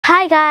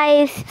Hi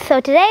guys,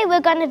 so today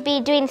we're going to be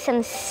doing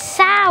some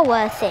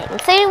sour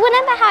things. So you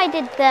remember how I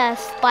did the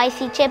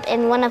spicy chip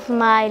in one of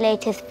my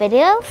latest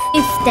videos?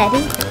 It's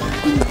steady.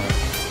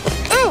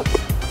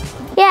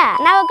 Yeah,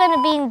 now we're going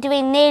to be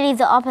doing nearly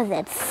the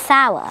opposite,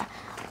 sour.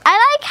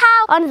 I like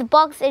how on the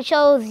box it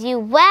shows you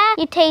where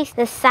you taste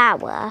the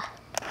sour.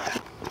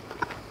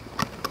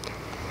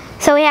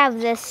 So we have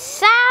the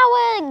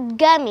sour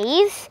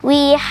gummies.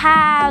 We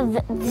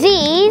have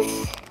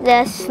these.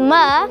 The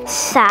Smurf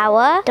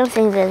sour. Don't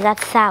think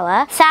that's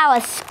sour. Sour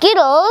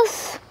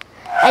Skittles.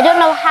 I don't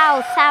know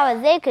how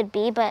sour they could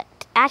be, but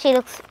actually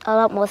looks a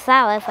lot more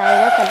sour if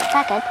I look at the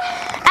packet.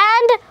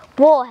 And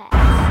Warheads.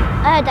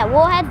 I heard that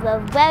Warheads were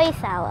very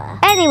sour.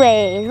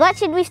 Anyways, what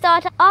should we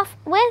start off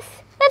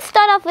with? Let's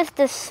start off with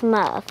the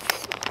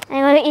Smurfs. I'm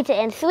going to eat it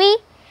in 3,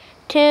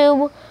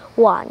 2,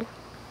 1.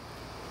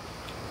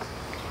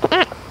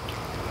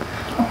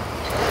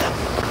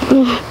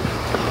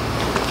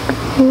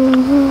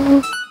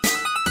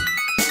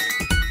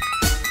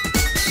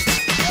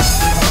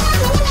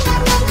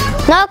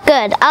 Not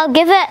good. I'll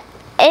give it,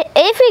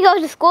 if we go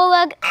to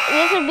schoolwork,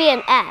 this would be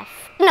an F.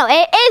 No,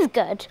 it is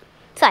good.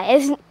 Sorry,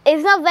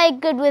 it's not very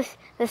good with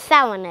the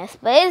sourness,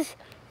 but it's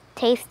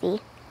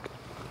tasty.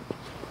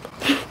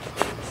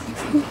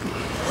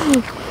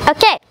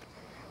 Okay.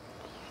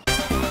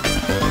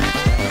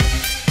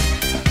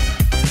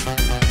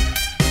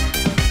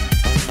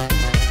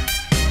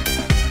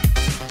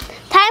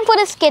 Time for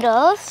the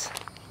Skittles.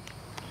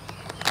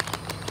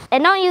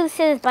 And don't use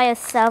scissors by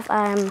yourself.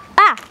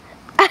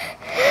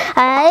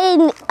 I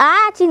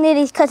actually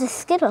nearly cut a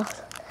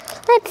Skittles.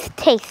 Let's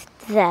taste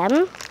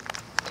them.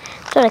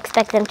 Don't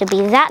expect them to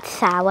be that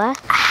sour.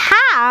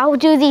 How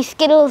do these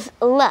Skittles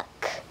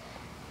look?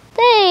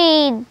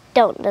 They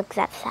don't look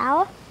that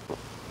sour.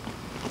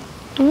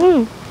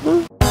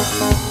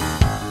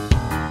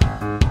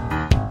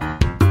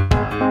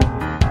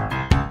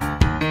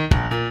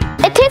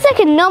 It tastes like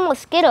a normal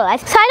Skittle.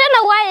 So I don't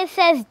know why it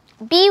says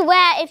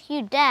beware if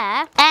you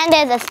dare. And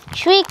there's a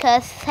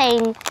streaker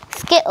saying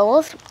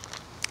Skittles.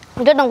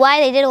 I don't know why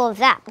they did all of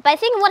that, but I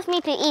think it wants me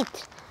to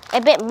eat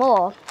a bit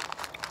more.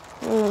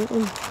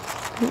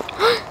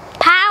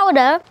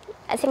 Powder.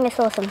 I think I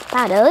saw some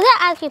powder. Was that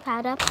actually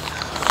powder?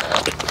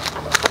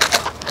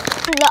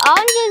 The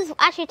oranges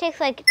actually taste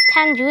like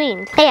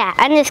tangerines. Yeah,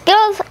 and the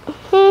Skittles,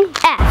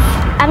 F.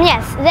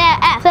 Yes, they're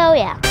F, so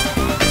yeah.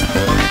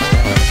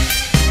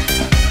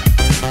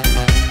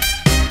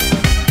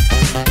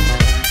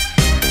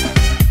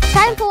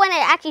 Time for when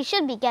it actually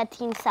should be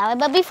getting sour,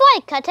 but before I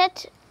cut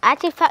it, I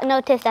actually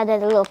noticed that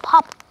there's a little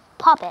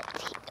poppet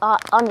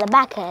on the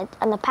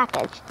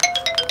package.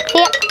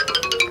 Yeah.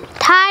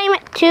 Time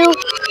to.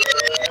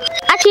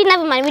 Actually,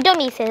 never mind. We don't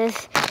need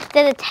scissors.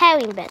 There's a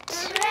tearing bit.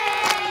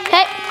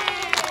 Okay.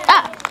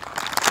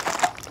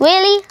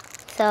 Really?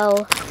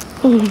 So.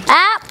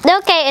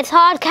 Okay. It's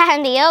hard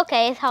candy.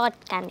 Okay, it's hard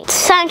candy.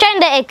 So I'm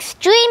trying the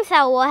extreme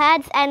sour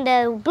Warheads and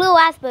the blue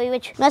raspberry,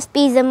 which must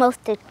be the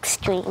most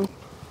extreme.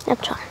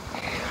 Let's try.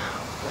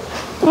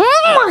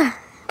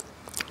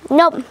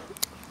 Nope.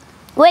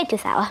 Way too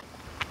sour.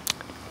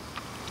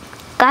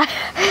 God.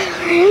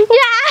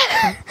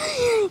 Yeah.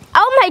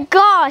 Oh my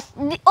gosh.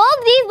 All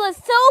these were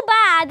so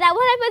bad that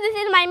when I put this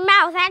in my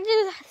mouth, I had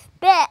to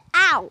spit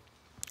out.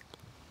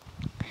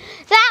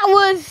 That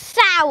was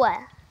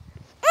sour.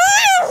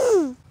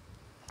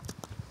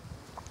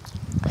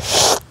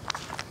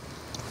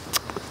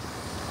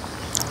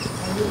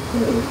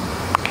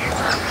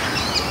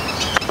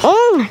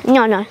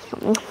 No.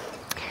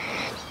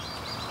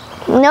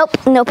 Nope.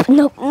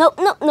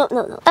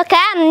 Okay,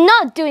 I'm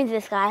not doing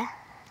this, guy.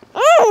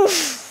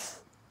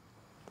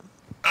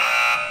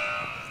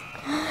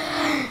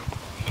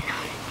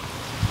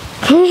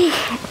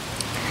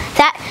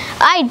 That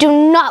I do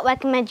not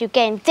recommend you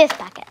getting this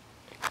packet.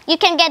 You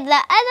can get the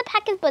other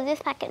packets, but this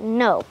packet,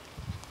 no.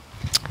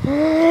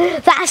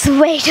 That's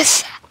way too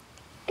sad.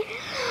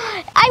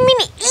 I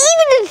mean,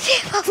 even the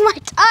tip of my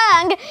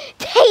tongue,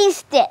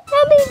 taste it.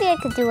 Maybe I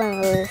could do one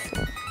of those.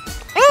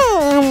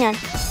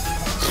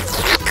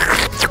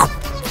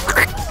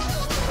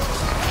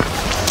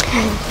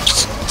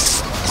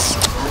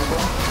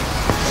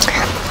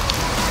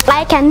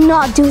 I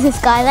cannot do this,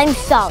 guys. I'm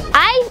sorry.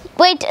 I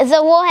rate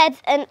the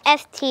Warheads an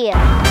S tier.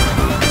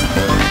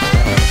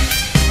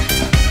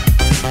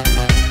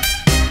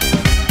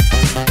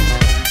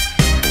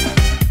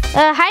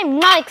 I'm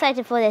not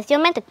excited for this. You're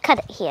meant to cut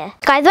it here.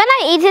 Guys, when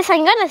I eat this,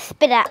 I'm going to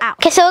spit it out.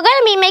 Okay, so we're going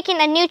to be making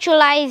a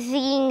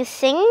neutralizing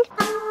thing.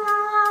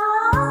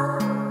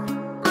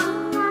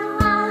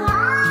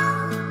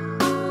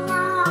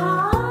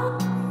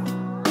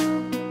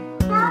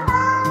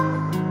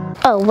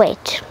 Oh,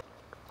 wait.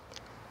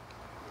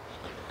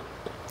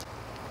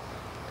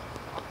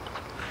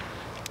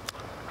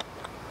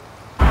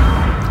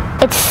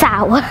 It's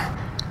sour.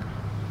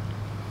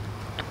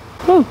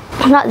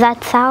 Not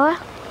that sour.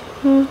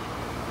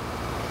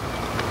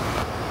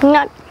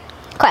 Not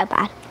quite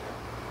bad.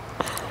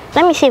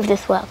 Let me see if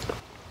this works.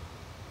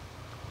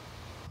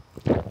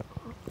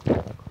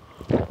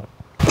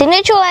 Did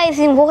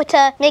neutralizing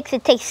water makes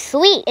it taste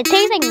sweet. It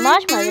tastes like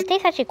marshmallows. It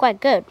tastes actually quite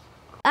good.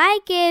 I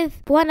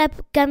give 1UP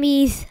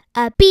gummies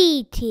a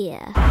B tier.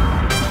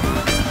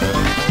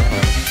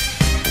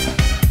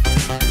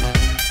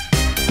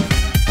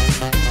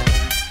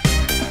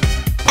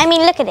 I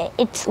mean, look at it.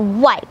 It's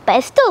white, but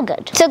it's still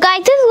good. So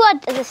guys, this is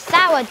what the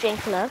sour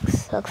drink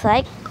looks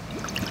like.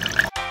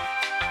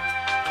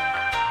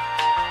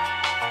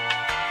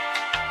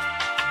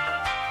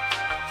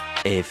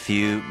 A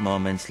few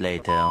moments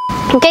later.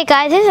 Okay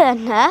guys, this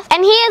is enough.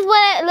 And here's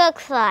what it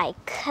looks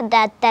like.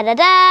 Da da da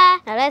da.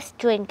 Now let's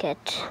drink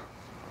it.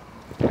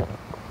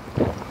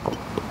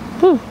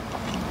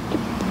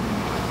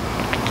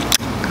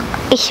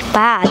 It's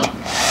bad.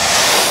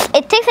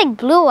 It tastes like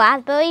blue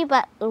raspberry,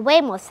 but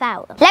way more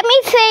sour. Let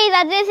me say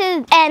that this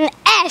is an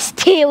S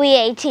tier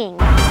rating.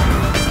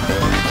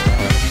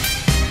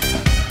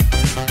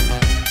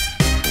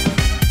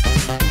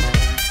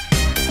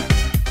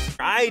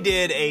 I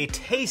did a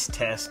taste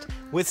test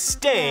with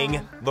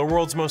Stang, the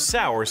world's most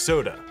sour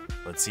soda.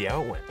 Let's see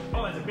how it went.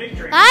 Oh, that's a big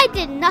drink. I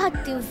did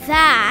not do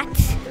that.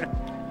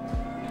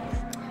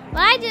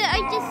 I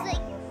just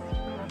like...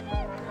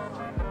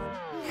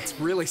 It's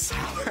really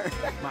sour.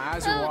 My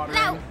eyes are watering.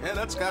 No. Yeah,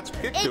 that's got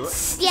some kick to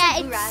it. Yeah,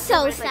 it's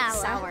so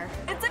sour.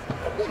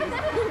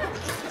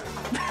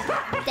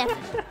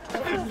 Definitely.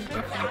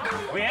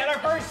 We had our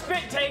first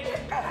spit take.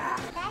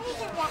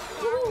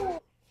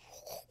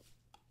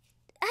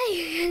 I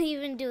can't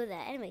even do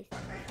that. Anyways.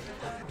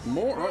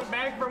 More?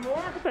 Back for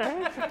more?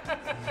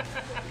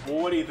 Well,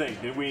 what do you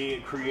think? Did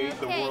we create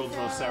the world's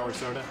most sour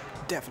soda?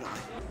 Definitely.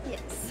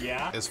 Yes.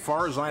 Yeah? As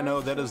far as I know,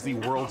 that is the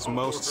world's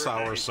most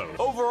sour soda.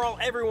 Overall,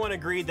 everyone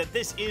agreed that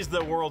this is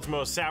the world's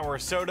most sour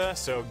soda,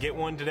 so get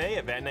one today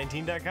at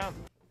bat19.com.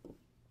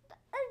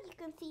 Oh, you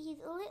can see he's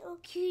a little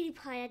cutie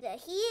pie. There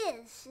he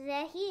is.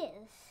 There he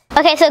is.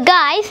 Okay, so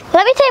guys,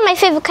 let me tell you my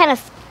favorite kind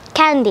of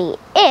candy.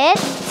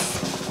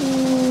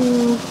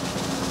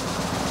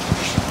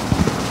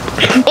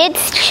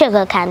 It's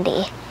sugar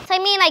candy. So I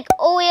mean like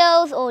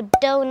Oreos or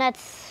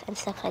donuts and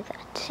stuff like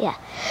that. Yeah.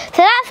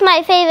 So that's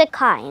my favorite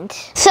kind.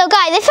 So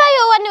guys, if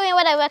you're wondering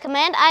what I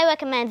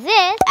recommend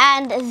this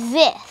and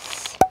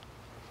this.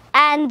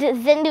 And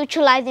the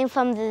neutralizing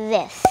from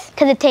this.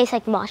 Because it tastes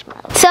like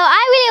marshmallow. So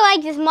I really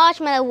like this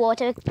marshmallow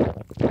water.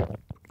 So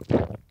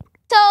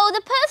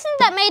the person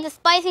that made the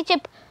spicy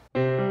chip...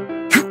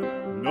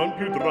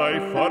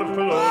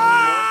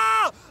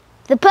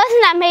 The person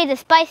that made the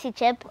spicy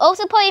chip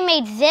also probably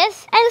made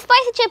this. And the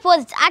spicy chip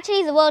was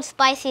actually the world's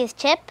spiciest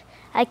chip.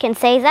 I can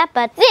say that,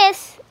 but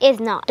this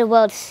is not the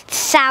world's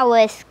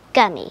sourest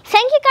gummy.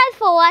 Thank you guys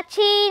for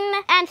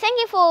watching. And thank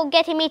you for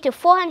getting me to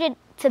 400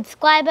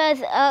 subscribers.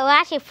 We're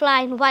actually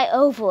flying right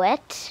over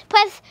it.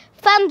 Press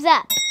thumbs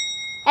up.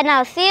 And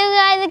I'll see you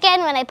guys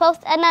again when I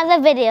post another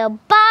video.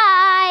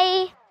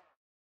 Bye!